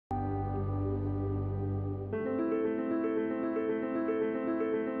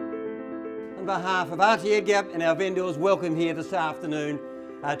on behalf of RT Edgar and our vendors, welcome here this afternoon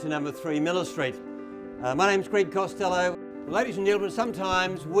to number 3 Miller Street. My name's Greg Costello. Ladies and gentlemen,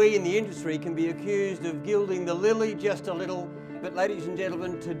 sometimes we in the industry can be accused of gilding the lily just a little, but ladies and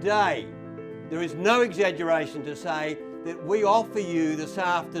gentlemen, today there is no exaggeration to say that we offer you this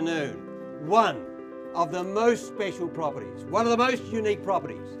afternoon one of the most special properties, one of the most unique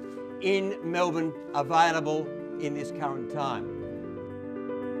properties in Melbourne available in this current time.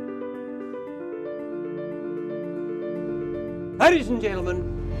 Ladies and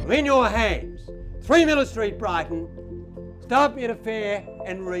gentlemen, in your hands, 3 Miller Street, Brighton. Start me at a fair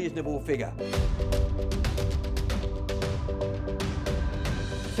and reasonable figure.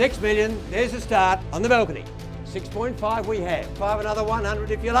 6 million, there's a start on the balcony. 6.5 we have, 5 another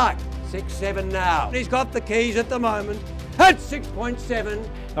 100 if you like. 6.7 now. He's got the keys at the moment at 6.7.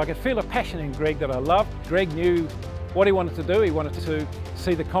 I could feel a passion in Greg that I loved. Greg knew what he wanted to do. He wanted to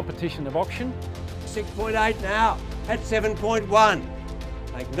see the competition of auction. 6.8 now at 7.1.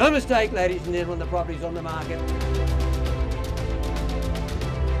 Make no mistake, ladies and gentlemen, the property's on the market.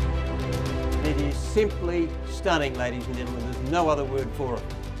 It is simply stunning, ladies and gentlemen. There's no other word for it.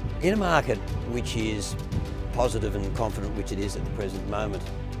 In a market which is positive and confident, which it is at the present moment,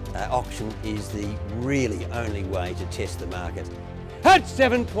 auction is the really only way to test the market. At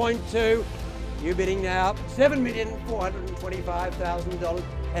 7.2, you bidding now, $7,425,000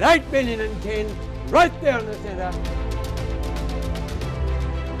 at $8,010,000, right there in the centre.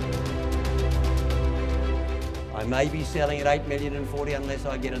 I may be selling at $8,040,000 unless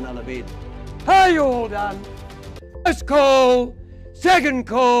I get another bid. Are you all done? First call, second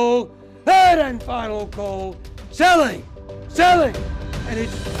call, third and final call. Selling, selling, and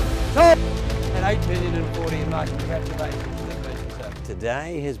it's sold at $8,040,000. My congratulations to the person.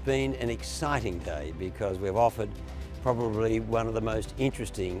 Today has been an exciting day because we've offered probably one of the most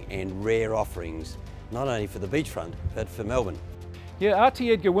interesting and rare offerings, not only for the beachfront, but for Melbourne. Yeah, RT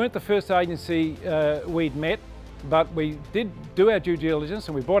Edgar weren't the first agency we'd met, but we did do our due diligence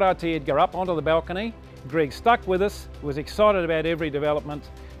and we brought RT Edgar up onto the balcony. Greg stuck with us, was excited about every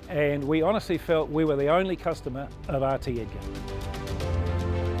development, and we honestly felt we were the only customer of RT Edgar.